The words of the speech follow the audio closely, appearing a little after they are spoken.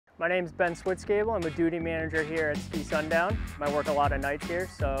My name's Ben Switzgable. I'm a duty manager here at Ski Sundown. I work a lot of nights here,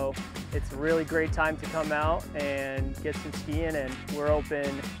 so it's a really great time to come out and get some skiing in. We're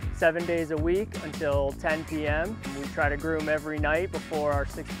open 7 days a week until 10 p.m. We try to groom every night before our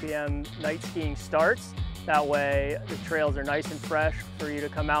 6 p.m. night skiing starts. That way the trails are nice and fresh for you to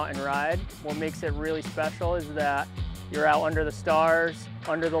come out and ride. What makes it really special is that you're out under the stars,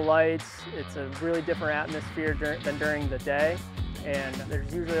 under the lights. It's a really different atmosphere than during the day. And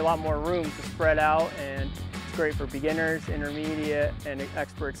there's usually a lot more room to spread out, and it's great for beginners, intermediate, and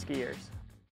expert skiers.